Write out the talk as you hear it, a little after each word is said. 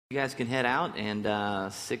You guys can head out, and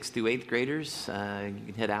 6th through 8th graders, you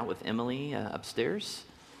can head out with Emily upstairs.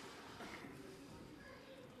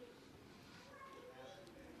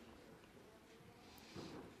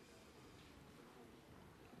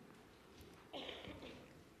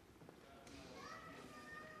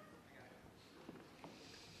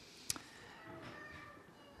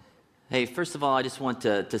 Hey, first of all, I just want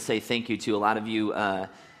to say thank you to a lot of you.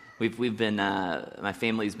 We've been, my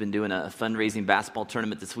family's been doing a fundraising basketball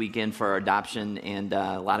tournament this weekend for our adoption, and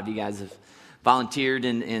a lot of you guys have volunteered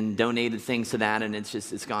and donated things to that, and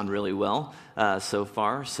it's gone really well so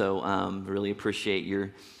far. So really appreciate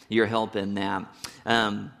your help in that.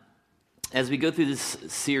 As we go through this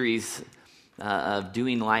series of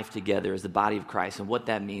doing life together as the body of Christ and what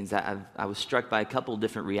that means, I was struck by a couple of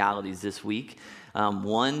different realities this week.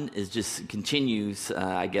 One is just continues,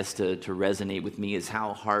 I guess, to resonate with me is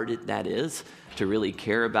how hard that is to really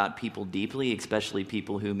care about people deeply, especially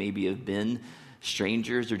people who maybe have been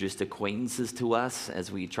strangers or just acquaintances to us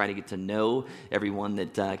as we try to get to know everyone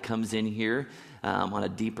that comes in here on a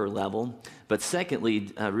deeper level. But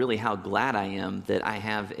secondly, really how glad I am that I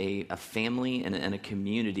have a family and a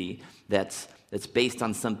community that's based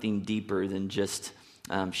on something deeper than just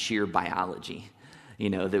sheer biology. You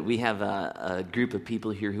know, that we have a group of people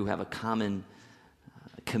here who have a common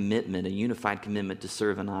commitment, a unified commitment to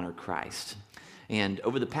serve and honor Christ. And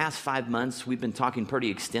over the past 5 months, we've been talking pretty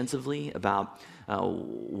extensively about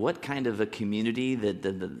what kind of a community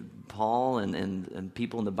that Paul and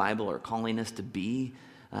people in the Bible are calling us to be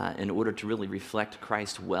in order to really reflect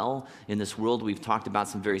Christ well. In this world, we've talked about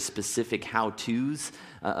some very specific how-tos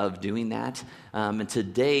of doing that. And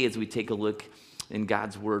today, as we take a look in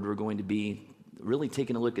God's Word, we're going to be really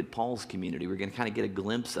taking a look at Paul's community. We're going to kind of get a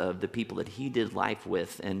glimpse of the people that he did life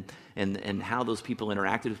with and how those people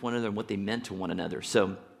interacted with one another and what they meant to one another.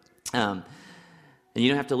 So, and you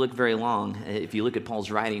don't have to look very long if you look at Paul's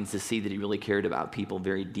writings to see that he really cared about people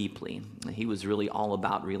very deeply. He was really all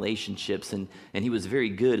about relationships, and he was very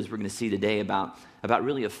good, as we're going to see today, about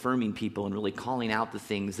really affirming people and really calling out the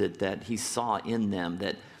things that he saw in them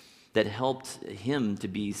that helped him to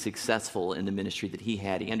be successful in the ministry that he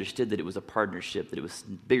had. He understood that it was a partnership, that it was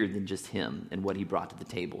bigger than just him and what he brought to the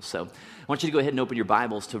table. So I want you to go ahead and open your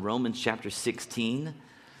Bibles to Romans chapter 16.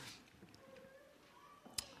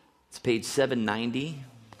 It's page 790.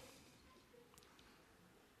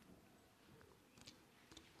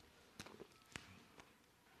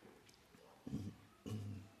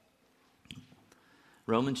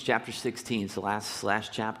 Romans chapter 16, it's the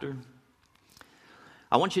last chapter.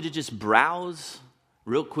 I want you to just browse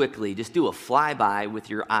real quickly, just do a flyby with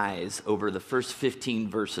your eyes over the first 15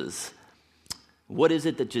 verses. What is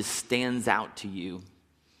it that just stands out to you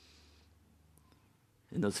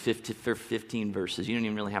in those 15 verses? You don't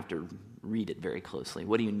even really have to read it very closely.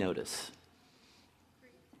 What do you notice?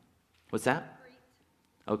 What's that?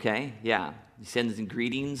 Okay, yeah. He sends in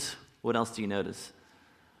greetings. What else do you notice?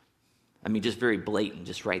 I mean, just very blatant,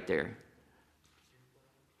 just right there.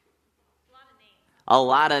 A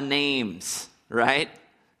lot of names, right,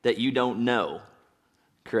 that you don't know,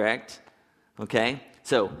 correct? Okay,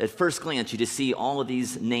 so at first glance, you just see all of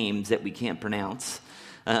these names that we can't pronounce.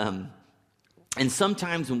 And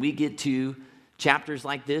sometimes when we get to chapters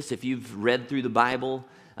like this, if you've read through the Bible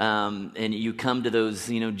and you come to those,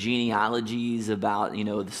 genealogies about,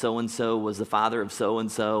 so-and-so was the father of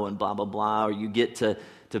so-and-so and blah, blah, blah, or you get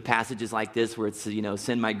to passages like this where it's,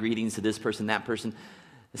 send my greetings to this person, that person.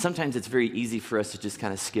 Sometimes it's very easy for us to just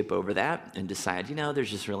kind of skip over that and decide, there's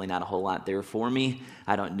just really not a whole lot there for me.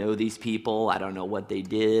 I don't know these people. I don't know what they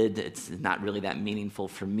did. It's not really that meaningful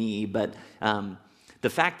for me. But the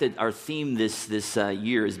fact that our theme this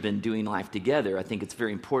year has been doing life together, I think it's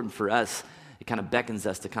very important for us. It kind of beckons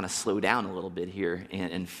us to kind of slow down a little bit here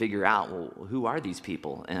and figure out, well, who are these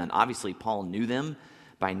people? And obviously Paul knew them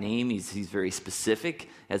by name. He's very specific,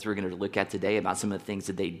 as we're going to look at today, about some of the things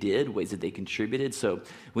that they did, ways that they contributed. So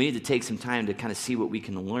we need to take some time to kind of see what we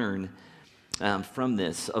can learn from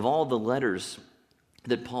this. Of all the letters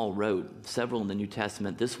that Paul wrote, several in the New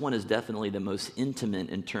Testament, this one is definitely the most intimate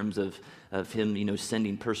in terms of him,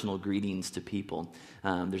 sending personal greetings to people.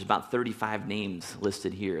 There's about 35 names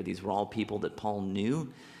listed here. These were all people that Paul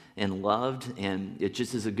knew and loved, and it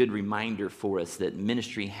just is a good reminder for us that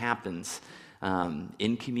ministry happens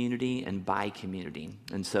in community and by community.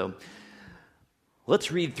 And so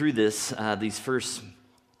let's read through these first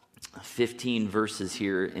 15 verses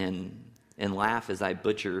here and laugh as I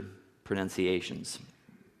butcher pronunciations.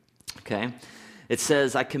 Okay? It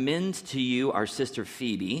says, I commend to you our sister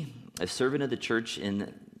Phoebe, a servant of the church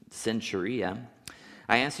in Cenchrea,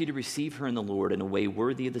 I ask you to receive her in the Lord in a way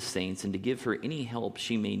worthy of the saints and to give her any help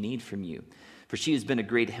she may need from you, for she has been a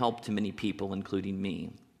great help to many people, including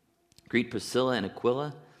me. Greet Priscilla and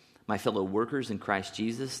Aquila, my fellow workers in Christ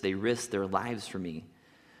Jesus. They risked their lives for me.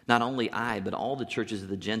 Not only I, but all the churches of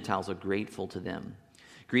the Gentiles are grateful to them.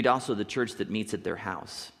 Greet also the church that meets at their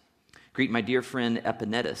house. Greet my dear friend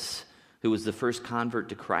Epaenetus, who was the first convert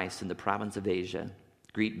to Christ in the province of Asia.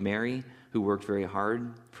 Greet Mary, who worked very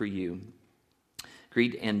hard for you.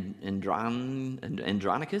 Greet Andronicus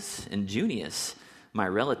and Junius, my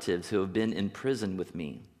relatives who have been in prison with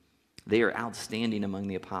me. They are outstanding among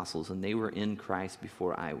the apostles, and they were in Christ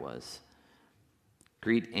before I was.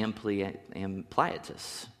 Greet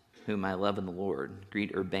Ampliatus, whom I love in the Lord.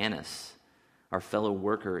 Greet Urbanus, our fellow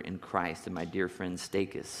worker in Christ, and my dear friend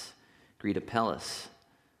Stachys. Greet Apelles,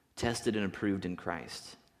 tested and approved in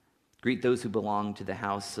Christ. Greet those who belong to the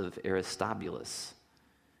house of Aristobulus.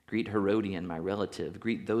 Greet Herodion, my relative.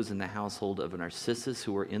 Greet those in the household of Narcissus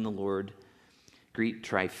who are in the Lord. Greet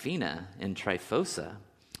Tryphena and Tryphosa,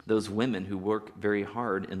 those women who work very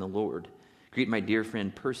hard in the Lord. Greet my dear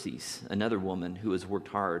friend Persis, another woman who has worked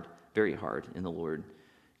hard, very hard in the Lord.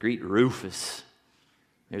 Greet Rufus,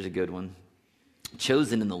 there's a good one,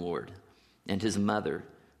 chosen in the Lord, and his mother,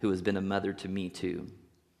 who has been a mother to me too.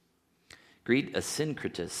 Greet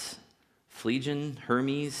Asyncritus, Phlegon,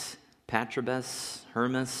 Hermes, Patrobas,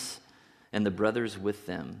 Hermas, and the brothers with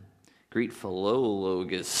them. Greet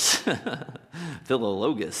Philologus,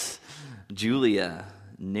 Julia,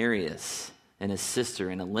 Nereus, and his sister,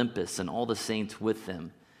 and Olympus, and all the saints with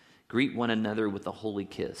them. Greet one another with a holy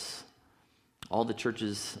kiss. All the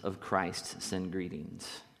churches of Christ send greetings.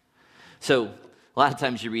 So, a lot of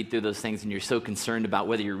times you read through those things and you're so concerned about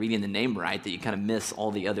whether you're reading the name right that you kind of miss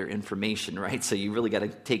all the other information, right? So you really got to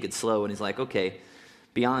take it slow. And he's like, okay,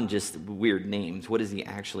 beyond just weird names, what is he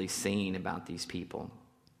actually saying about these people?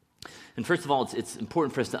 And first of all, it's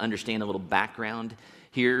important for us to understand a little background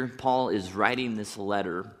here. Paul is writing this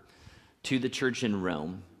letter to the church in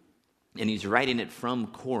Rome, and he's writing it from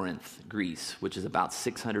Corinth, Greece, which is about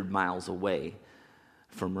 600 miles away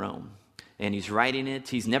from Rome. And he's writing it,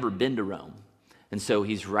 he's never been to Rome. And so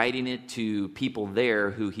he's writing it to people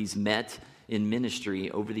there who he's met in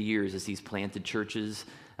ministry over the years as he's planted churches.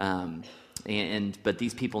 But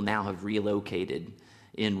these people now have relocated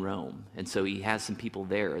in Rome. And so he has some people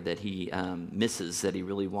there that he misses, that he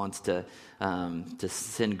really wants to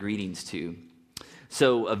send greetings to.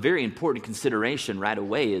 So a very important consideration right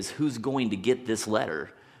away is who's going to get this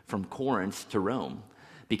letter from Corinth to Rome,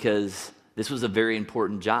 because this was a very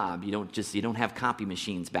important job. You don't have copy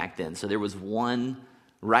machines back then. So there was one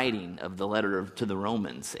writing of the letter to the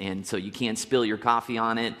Romans. And so you can't spill your coffee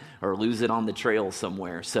on it or lose it on the trail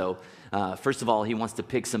somewhere. So first of all, he wants to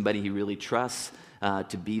pick somebody he really trusts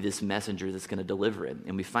to be this messenger that's going to deliver it.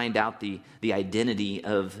 And we find out the identity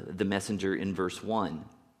of the messenger in verse 1.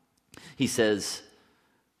 He says,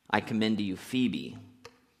 I commend to you Phoebe,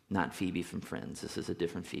 not Phoebe from Friends. This is a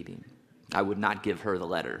different Phoebe. I would not give her the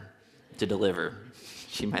letter to deliver.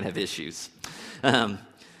 She might have issues.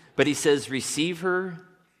 But he says, receive her,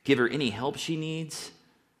 give her any help she needs.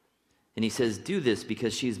 And he says, do this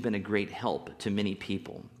because she has been a great help to many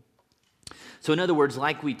people. So in other words,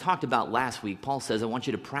 like we talked about last week, Paul says, I want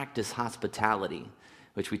you to practice hospitality,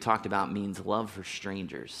 which we talked about means love for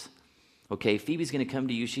strangers. Okay, Phoebe's going to come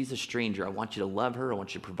to you. She's a stranger. I want you to love her. I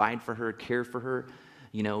want you to provide for her, care for her,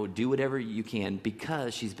 do whatever you can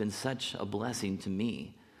because she's been such a blessing to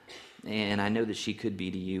me. And I know that she could be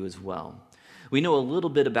to you as well. We know a little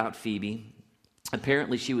bit about Phoebe.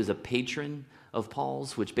 Apparently, she was a patron of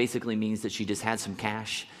Paul's, which basically means that she just had some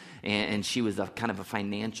cash, and she was a kind of a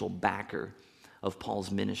financial backer of Paul's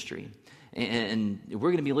ministry. And we're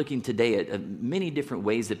going to be looking today at many different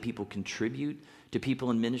ways that people contribute to people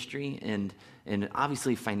in ministry, and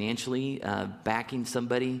obviously financially backing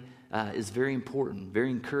somebody is very important, very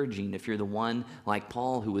encouraging. If you're the one like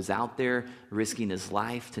Paul who was out there risking his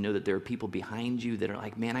life, to know that there are people behind you that are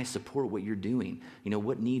like, man, I support what you're doing.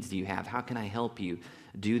 What needs do you have? How can I help you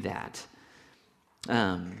do that?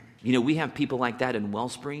 We have people like that in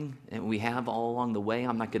Wellspring, and we have all along the way.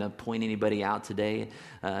 I'm not going to point anybody out today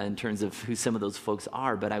in terms of who some of those folks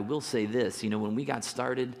are, but I will say this. When we got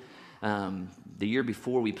started, the year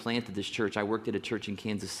before we planted this church, I worked at a church in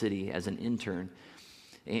Kansas City as an intern.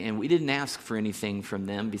 And we didn't ask for anything from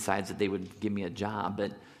them besides that they would give me a job.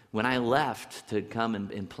 But when I left to come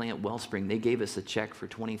and plant Wellspring, they gave us a check for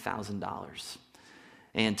 $20,000.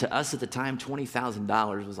 And to us at the time,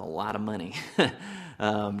 $20,000 was a lot of money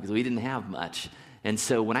because we didn't have much. And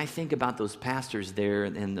so when I think about those pastors there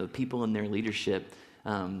and the people in their leadership,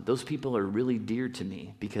 those people are really dear to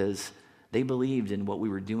me because They believed in what we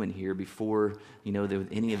were doing here before,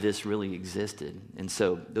 any of this really existed. And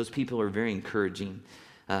so those people are very encouraging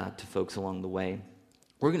to folks along the way.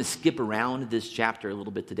 We're going to skip around this chapter a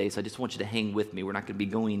little bit today, so I just want you to hang with me. We're not going to be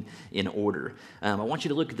going in order. I want you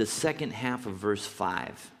to look at the second half of verse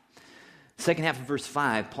 5. Second half of verse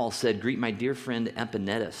 5, Paul said, "Greet my dear friend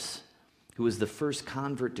Epaenetus, who was the first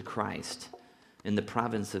convert to Christ in the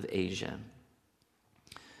province of Asia."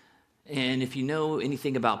 And if you know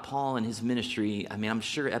anything about Paul and his ministry, I'm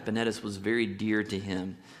sure Epaenetus was very dear to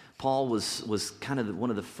him. Paul was kind of one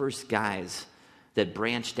of the first guys that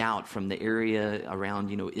branched out from the area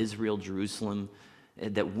around, Israel, Jerusalem,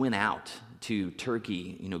 that went out to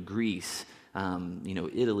Turkey, Greece,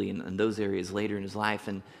 Italy, and those areas later in his life,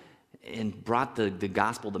 and brought the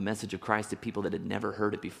gospel, the message of Christ to people that had never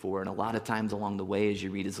heard it before. And a lot of times along the way, as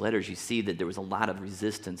you read his letters, you see that there was a lot of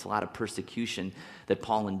resistance, a lot of persecution that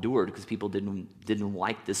Paul endured because people didn't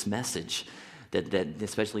like this message, that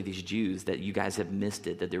especially these Jews, that you guys have missed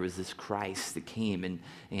it, that there was this Christ that came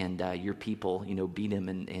and your people, beat him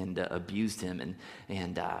and abused him.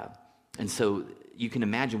 And so you can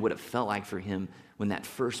imagine what it felt like for him when that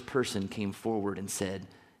first person came forward and said,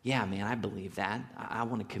 "Yeah, man, I believe that. I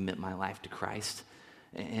want to commit my life to Christ."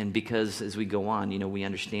 And because as we go on, we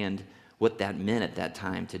understand what that meant at that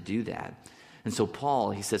time to do that. And so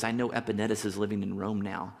Paul, he says, "I know Epaenetus is living in Rome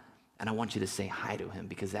now, and I want you to say hi to him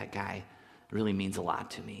because that guy really means a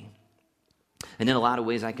lot to me." And in a lot of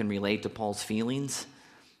ways, I can relate to Paul's feelings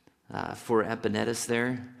for Epaenetus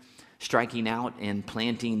there. Striking out and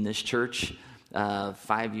planting this church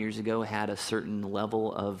 5 years ago had a certain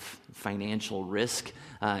level of financial risk.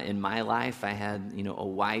 In my life, I had, a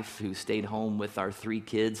wife who stayed home with our 3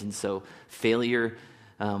 kids, and so failure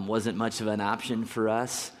wasn't much of an option for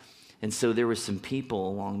us. And so there were some people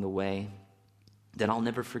along the way that I'll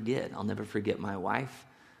never forget. I'll never forget my wife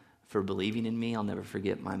for believing in me. I'll never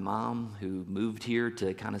forget my mom who moved here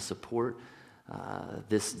to kind of support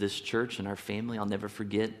this church and our family. I'll never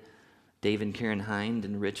forget Dave and Karen Hind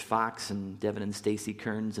and Rich Fox and Devin and Stacy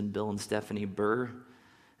Kearns and Bill and Stephanie Burr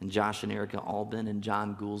and Josh and Erica Albin and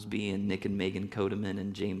John Goolsby and Nick and Megan Kodeman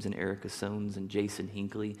and James and Erica Sones and Jason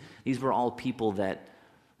Hinckley. These were all people that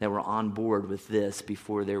were on board with this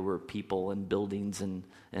before there were people and buildings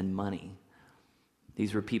and money.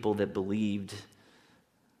 These were people that believed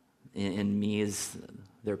in me as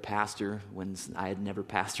their pastor when I had never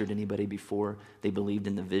pastored anybody before. They believed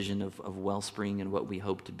in the vision of Wellspring and what we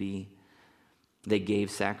hope to be. They gave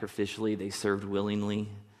sacrificially. They served willingly.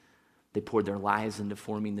 They poured their lives into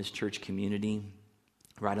forming this church community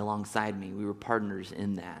right alongside me. We were partners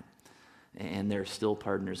in that, and they're still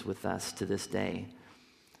partners with us to this day.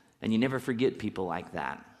 And you never forget people like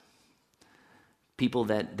that. People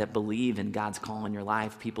that believe in God's call in your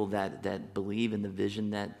life, people that believe in the vision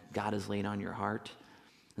that God has laid on your heart.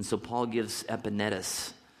 And so Paul gives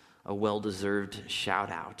Epaenetus a well-deserved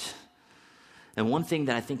shout-out. And one thing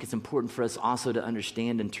that I think is important for us also to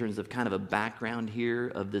understand in terms of kind of a background here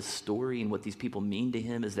of this story and what these people mean to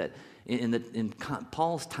him is that in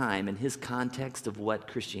Paul's time, in his context of what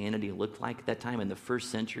Christianity looked like at that time in the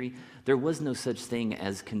first century, there was no such thing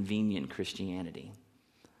as convenient Christianity.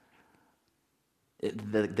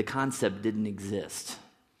 The concept didn't exist.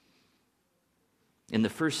 In the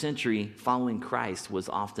first century, following Christ was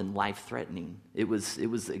often life-threatening. It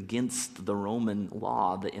was against the Roman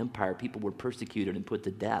law, the empire. People were persecuted and put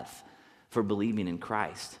to death for believing in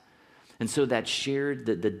Christ. And so that shared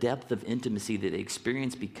the depth of intimacy that they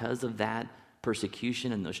experienced because of that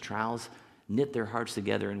persecution and those trials knit their hearts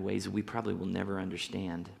together in ways that we probably will never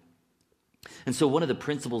understand. And so one of the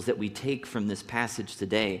principles that we take from this passage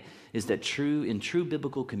today is that in true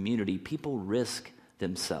biblical community, people risk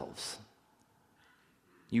themselves.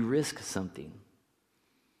 You risk something.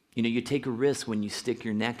 You take a risk when you stick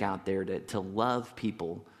your neck out there to love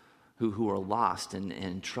people who are lost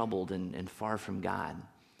and troubled and far from God.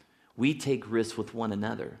 We take risks with one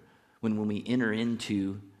another when we enter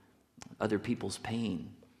into other people's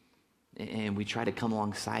pain. And we try to come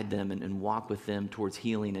alongside them and walk with them towards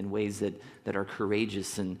healing in ways that are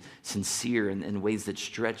courageous and sincere and in ways that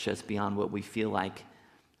stretch us beyond what we feel like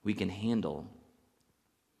we can handle.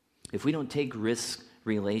 If we don't take risks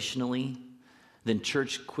relationally, then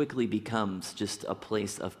church quickly becomes just a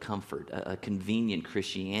place of comfort, a convenient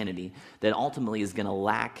Christianity that ultimately is going to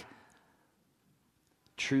lack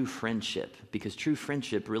true friendship, because true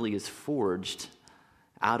friendship really is forged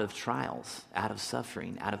out of trials, out of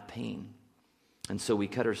suffering, out of pain. And so we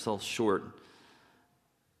cut ourselves short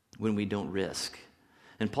when we don't risk.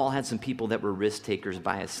 And Paul had some people that were risk takers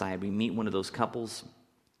by his side. We meet one of those couples.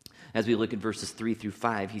 As we look at verses 3 through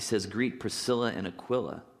 5, he says, "Greet Priscilla and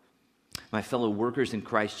Aquila." My fellow workers in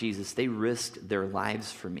Christ Jesus, they risked their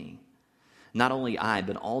lives for me. Not only I,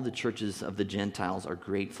 but all the churches of the Gentiles are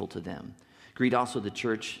grateful to them. Greet also the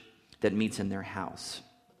church that meets in their house.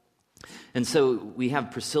 And so we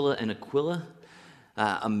have Priscilla and Aquila,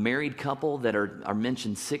 a married couple that are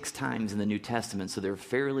mentioned 6 times in the New Testament. So they're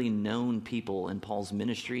fairly known people in Paul's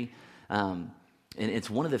ministry. And it's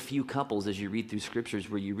one of the few couples, as you read through scriptures,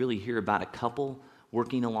 where you really hear about a couple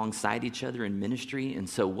working alongside each other in ministry. And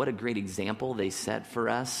so what a great example they set for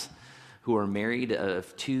us who are married,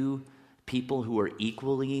 of 2 people who are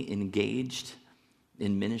equally engaged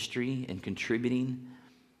in ministry and contributing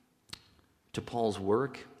to Paul's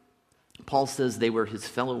work. Paul says they were his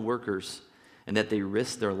fellow workers and that they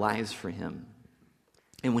risked their lives for him.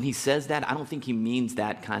 And when he says that, I don't think he means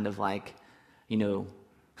that kind of like,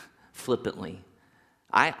 flippantly.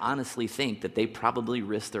 I honestly think that they probably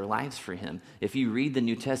risked their lives for him. If you read the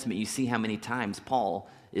New Testament, you see how many times Paul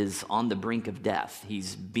is on the brink of death.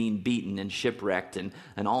 He's being beaten and shipwrecked and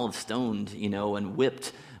all of stoned, and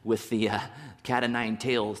whipped with the cat o' nine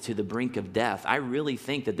tails to the brink of death. I really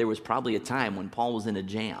think that there was probably a time when Paul was in a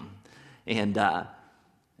jam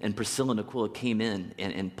and Priscilla and Aquila came in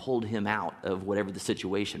and pulled him out of whatever the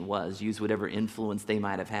situation was, used whatever influence they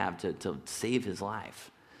might have had to save his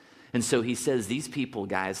life. And so he says, these people,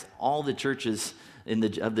 guys, all the churches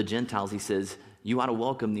of the Gentiles, he says, you ought to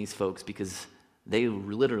welcome these folks because they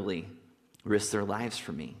literally risked their lives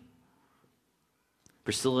for me.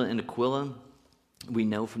 Priscilla and Aquila, we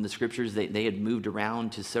know from the scriptures they had moved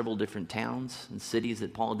around to several different towns and cities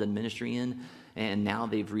that Paul had done ministry in, and now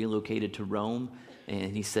they've relocated to Rome.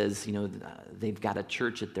 And he says, they've got a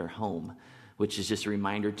church at their home, which is just a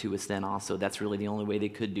reminder to us then also that's really the only way they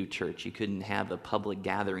could do church. You couldn't have a public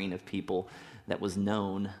gathering of people that was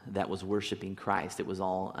known, that was worshiping Christ. It was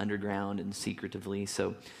all underground and secretively.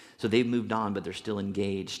 So they've moved on, but they're still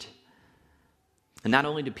engaged. And not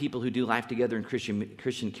only do people who do life together in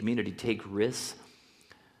Christian community take risks,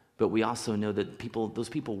 but we also know that those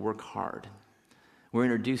people work hard. We're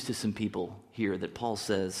introduced to some people here that Paul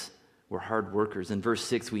says were hard workers. In verse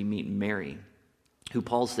 6, we meet Mary, who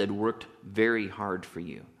Paul said worked very hard for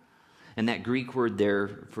you. And that Greek word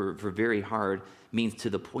there for very hard means to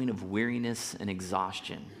the point of weariness and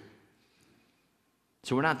exhaustion.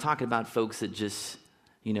 So we're not talking about folks that just,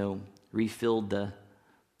 refilled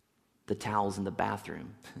the towels in the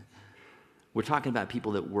bathroom. We're talking about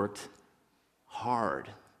people that worked hard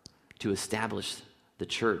to establish the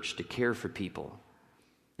church, to care for people.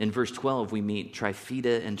 In verse 12, we meet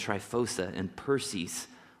Tryphena and Tryphosa and Persis,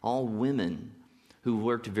 all women who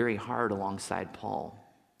worked very hard alongside Paul.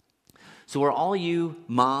 So are all you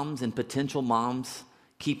moms and potential moms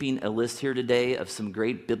keeping a list here today of some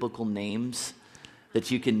great biblical names that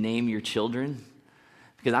you can name your children?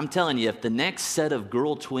 Because I'm telling you, if the next set of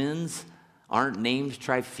girl twins aren't named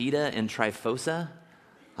Tryphena and Tryphosa,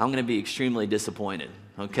 I'm going to be extremely disappointed,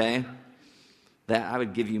 okay? That I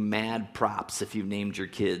would give you mad props if you named your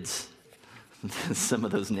kids some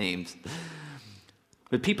of those names.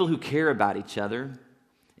 But people who care about each other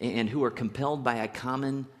and who are compelled by a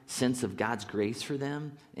common sense of God's grace for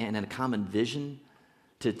them and a common vision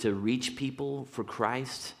to reach people for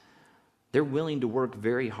Christ, they're willing to work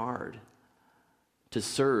very hard to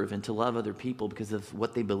serve and to love other people because of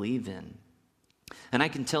what they believe in. And I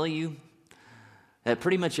can tell you that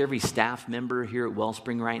pretty much every staff member here at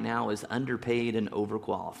Wellspring right now is underpaid and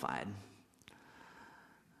overqualified.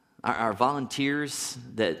 Our volunteers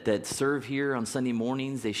that serve here on Sunday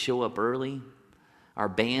mornings, they show up early. Our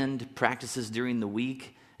band practices during the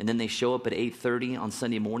week, and then they show up at 8:30 on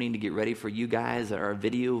Sunday morning to get ready for you guys. Our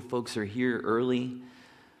video folks are here early.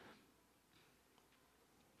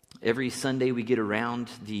 Every Sunday we get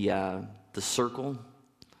around the circle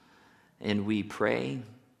and we pray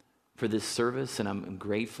for this service, and I'm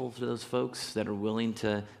grateful for those folks that are willing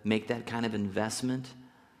to make that kind of investment.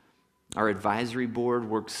 Our advisory board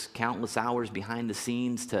works countless hours behind the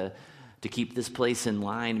scenes to keep this place in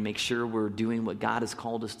line and make sure we're doing what God has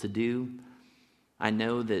called us to do. I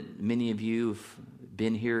know that many of you have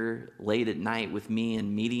been here late at night with me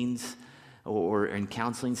in meetings or in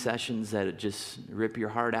counseling sessions that just rip your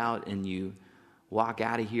heart out, and you walk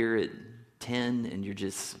out of here at 10 and you're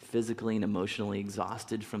just physically and emotionally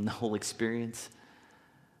exhausted from the whole experience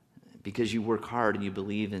because you work hard and you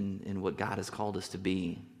believe in what God has called us to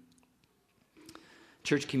be.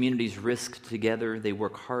 Church communities risk together, they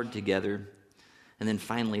work hard together, and then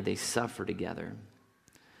finally they suffer together.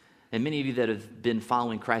 And many of you that have been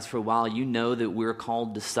following Christ for a while, you know that we're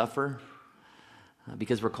called to suffer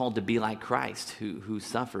because we're called to be like Christ who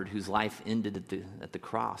suffered, whose life ended at the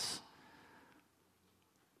cross.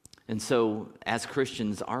 And so, as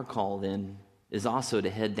Christians, our call then is also to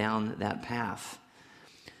head down that path.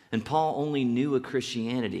 And Paul only knew a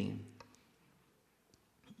Christianity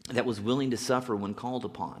that was willing to suffer when called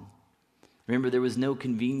upon. Remember, there was no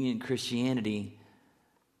convenient Christianity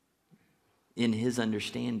in his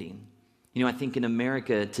understanding. You know, I think in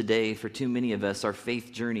America today, for too many of us, our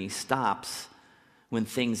faith journey stops when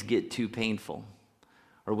things get too painful,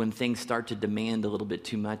 or when things start to demand a little bit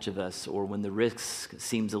too much of us, or when the risk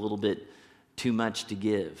seems a little bit too much to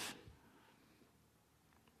give.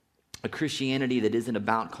 A Christianity that isn't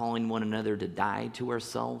about calling one another to die to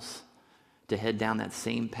ourselves, to head down that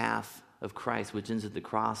same path of Christ, which ends at the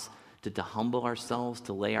cross, to humble ourselves,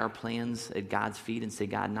 to lay our plans at God's feet and say,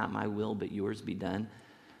 God, not my will, but yours be done.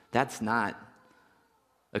 That's not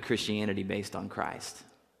a Christianity based on Christ,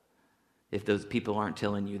 if those people aren't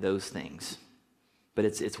telling you those things. But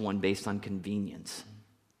it's one based on convenience.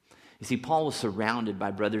 You see, Paul was surrounded by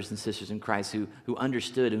brothers and sisters in Christ who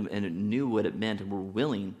understood and knew what it meant and were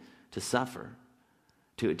willing to suffer,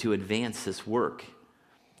 to advance this work.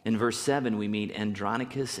 In verse 7, we meet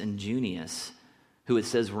Andronicus and Junius, who it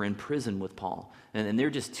says were in prison with Paul. And they're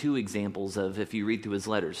just two examples of, if you read through his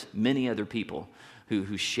letters, many other people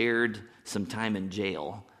who shared some time in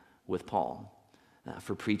jail with Paul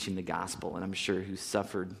for preaching the gospel, and I'm sure who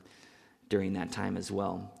suffered during that time as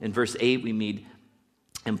well. In verse 8, we meet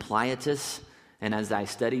Ampliatus, and as I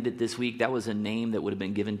studied it this week, that was a name that would have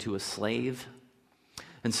been given to a slave.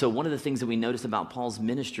 And so one of the things that we notice about Paul's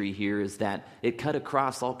ministry here is that it cut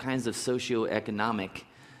across all kinds of socioeconomic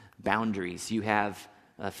boundaries. You have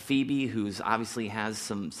Phoebe, who's obviously has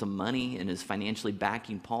some money and is financially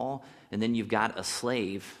backing Paul, and then you've got a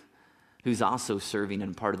slave who's also serving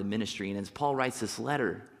in part of the ministry. And as Paul writes this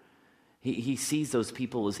letter, he sees those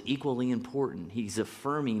people as equally important. He's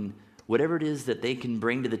affirming whatever it is that they can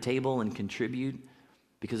bring to the table and contribute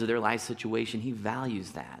because of their life situation. He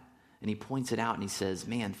values that. And he points it out and he says,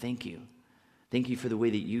 man, thank you. Thank you for the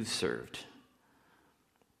way that you've served.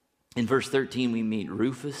 In verse 13, we meet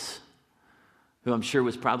Rufus, who I'm sure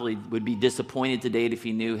would be disappointed today if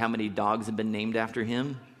he knew how many dogs have been named after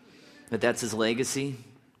him, but that's his legacy.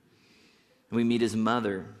 And we meet his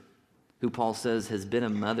mother, who Paul says has been a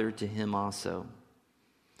mother to him also.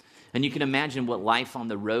 And you can imagine what life on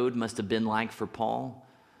the road must have been like for Paul,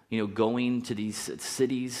 going to these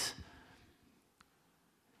cities,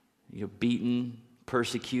 beaten,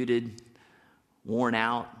 persecuted, worn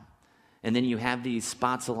out. And then you have these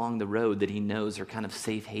spots along the road that he knows are kind of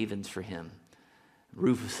safe havens for him.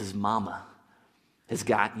 Rufus's mama has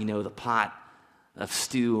got, the pot of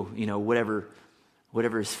stew, whatever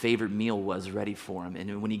his favorite meal was ready for him.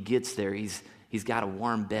 And when he gets there, he's got a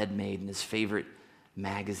warm bed made and his favorite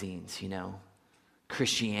magazines,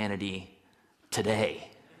 Christianity Today,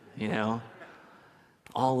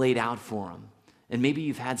 all laid out for him. And maybe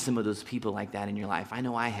you've had some of those people like that in your life. I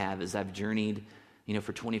know I have, as I've journeyed,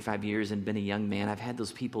 for 25 years and been a young man. I've had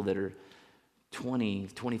those people that are 20,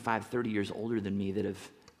 25, 30 years older than me that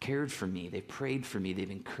have cared for me. They've prayed for me.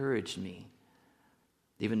 They've encouraged me.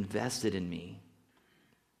 They've invested in me.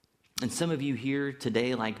 And some of you here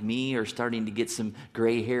today, like me, are starting to get some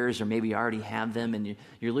gray hairs, or maybe you already have them, and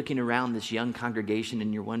you're looking around this young congregation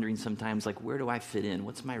and you're wondering sometimes, like, where do I fit in?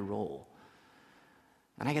 What's my role?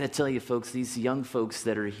 And I got to tell you, folks, these young folks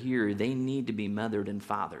that are here, they need to be mothered and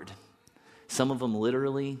fathered. Some of them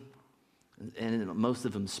literally, and most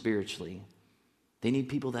of them spiritually. They need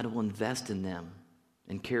people that will invest in them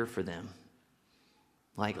and care for them,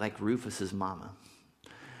 like Rufus's mama.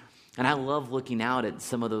 And I love looking out at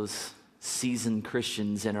some of those seasoned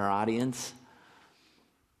Christians in our audience.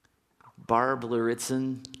 Barb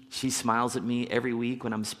Luritzen, she smiles at me every week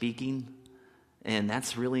when I'm speaking. And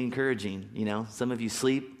that's really encouraging, Some of you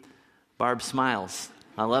sleep, Barb smiles.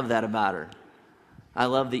 I love that about her. I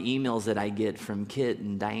love the emails that I get from Kit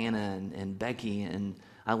and Diana and Becky, and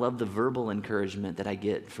I love the verbal encouragement that I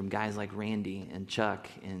get from guys like Randy and Chuck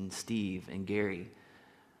and Steve and Gary,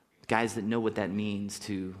 guys that know what that means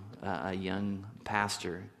to a young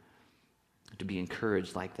pastor, to be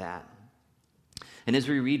encouraged like that. And as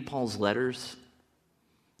we read Paul's letters,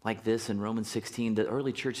 like this in Romans 16, the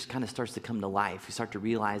early church kind of starts to come to life. We start to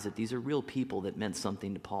realize that these are real people that meant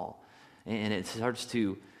something to Paul. And it starts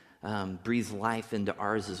to breathe life into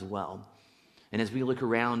ours as well. And as we look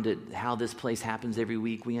around at how this place happens every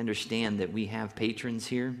week, we understand that we have patrons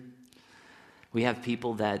here. We have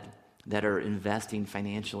people that are investing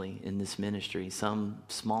financially in this ministry, some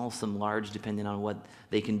small, some large, depending on what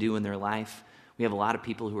they can do in their life. We have a lot of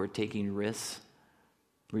people who are taking risks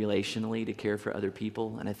relationally to care for other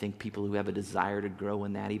people, and I think people who have a desire to grow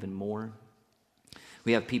in that even more.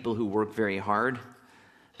 We have people who work very hard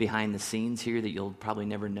behind the scenes here that you'll probably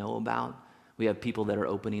never know about. We have people that are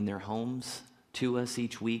opening their homes to us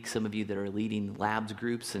each week. Some of you that are leading labs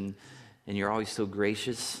groups, and you're always so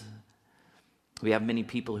gracious. We have many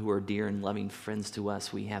people who are dear and loving friends to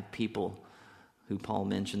us. We have people who Paul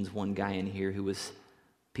mentions, one guy in here who was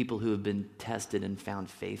people who have been tested and found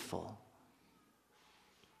faithful.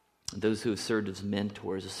 Those who have served as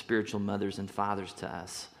mentors, as spiritual mothers and fathers to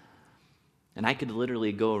us. And I could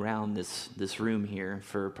literally go around this room here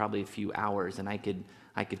for probably a few hours, and I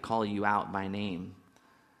could call you out by name,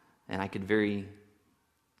 and I could very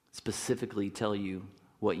specifically tell you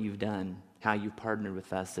what you've done, how you've partnered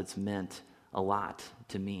with us. That's meant a lot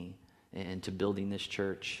to me and to building this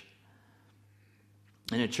church.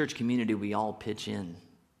 In a church community, we all pitch in.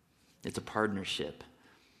 It's a partnership.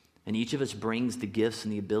 And each of us brings the gifts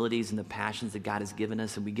and the abilities and the passions that God has given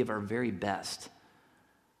us, and we give our very best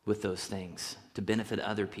with those things to benefit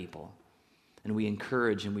other people. And we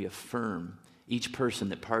encourage and we affirm each person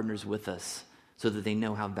that partners with us so that they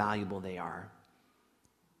know how valuable they are.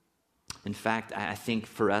 In fact, I think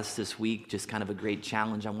for us this week, just kind of a great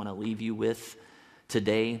challenge I want to leave you with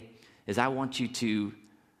today is I want you to,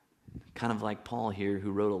 kind of like Paul here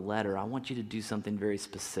who wrote a letter, I want you to do something very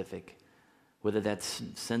specific. Whether that's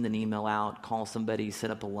send an email out, call somebody,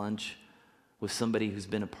 set up a lunch with somebody who's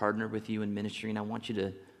been a partner with you in ministry, and I want you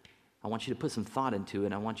to put some thought into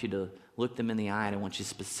it. I want you to look them in the eye, and I want you to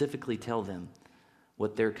specifically tell them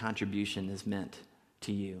what their contribution has meant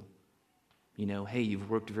to you. You know, hey,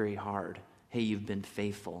 you've worked very hard. Hey, you've been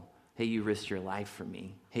faithful. Hey, you risked your life for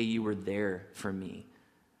me. Hey, you were there for me.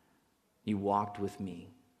 You walked with me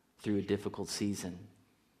through a difficult season.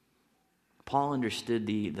 Paul understood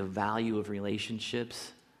the value of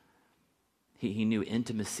relationships. He knew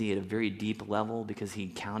intimacy at a very deep level because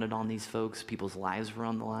he counted on these folks. People's lives were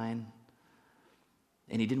on the line.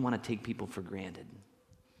 And he didn't want to take people for granted.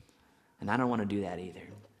 And I don't want to do that either.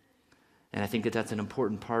 And I think that that's an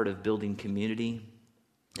important part of building community,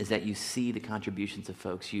 is that you see the contributions of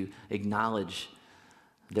folks. You acknowledge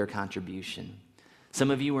their contribution.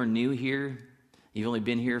 Some of you are new here. You've only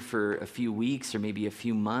been here for a few weeks or maybe a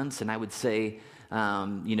few months, and I would say,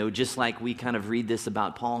 just like we kind of read this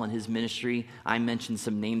about Paul and his ministry, I mentioned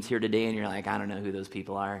some names here today, and you're like, I don't know who those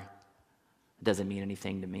people are. It doesn't mean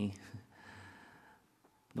anything to me.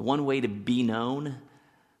 The one way to be known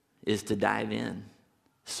is to dive in,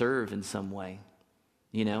 serve in some way.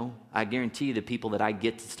 You know, I guarantee you the people that I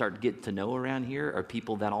get to know around here are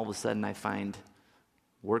people that all of a sudden I find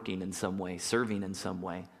working in some way, serving in some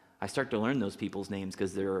way. I start to learn those people's names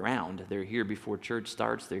because they're around. They're here before church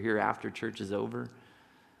starts. They're here after church is over.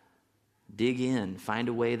 Dig in. Find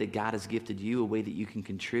a way that God has gifted you, a way that you can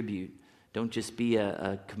contribute. Don't just be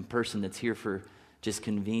a person that's here for just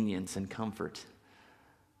convenience and comfort.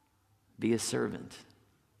 Be a servant.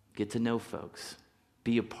 Get to know folks.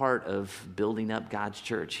 Be a part of building up God's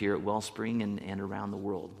church here at Wellspring and around the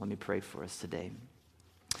world. Let me pray for us today.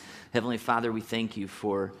 Heavenly Father, we thank you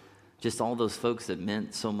for just all those folks that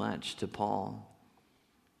meant so much to Paul.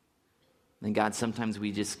 And God, sometimes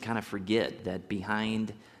we just kind of forget that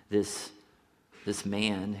behind this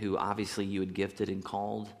man who obviously you had gifted and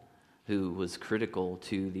called, who was critical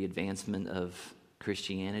to the advancement of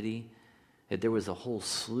Christianity, that there was a whole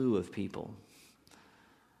slew of people,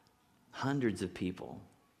 hundreds of people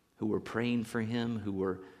who were praying for him, who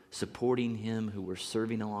were supporting him, who were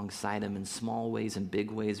serving alongside him in small ways and big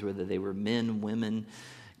ways, whether they were men, women,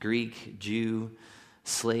 Greek, Jew,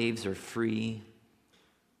 slaves, or free.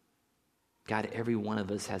 God, every one of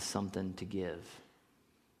us has something to give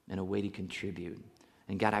and a way to contribute.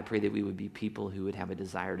 And God, I pray that we would be people who would have a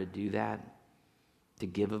desire to do that, to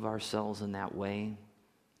give of ourselves in that way.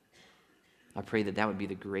 I pray that that would be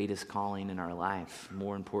the greatest calling in our life,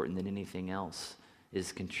 more important than anything else,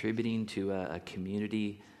 is contributing to a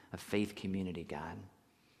community, a faith community, God,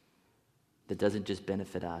 that doesn't just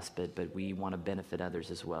benefit us, but we want to benefit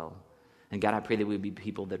others as well. And God, I pray that we would be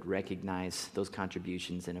people that recognize those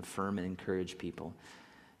contributions and affirm and encourage people.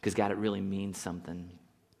 Because God, it really means something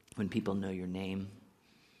when people know your name,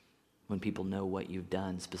 when people know what you've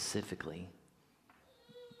done specifically.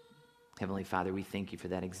 Heavenly Father, we thank you for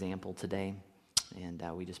that example today. And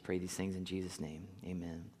we just pray these things in Jesus' name.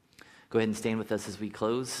 Amen. Go ahead and stand with us as we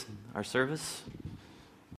close our service.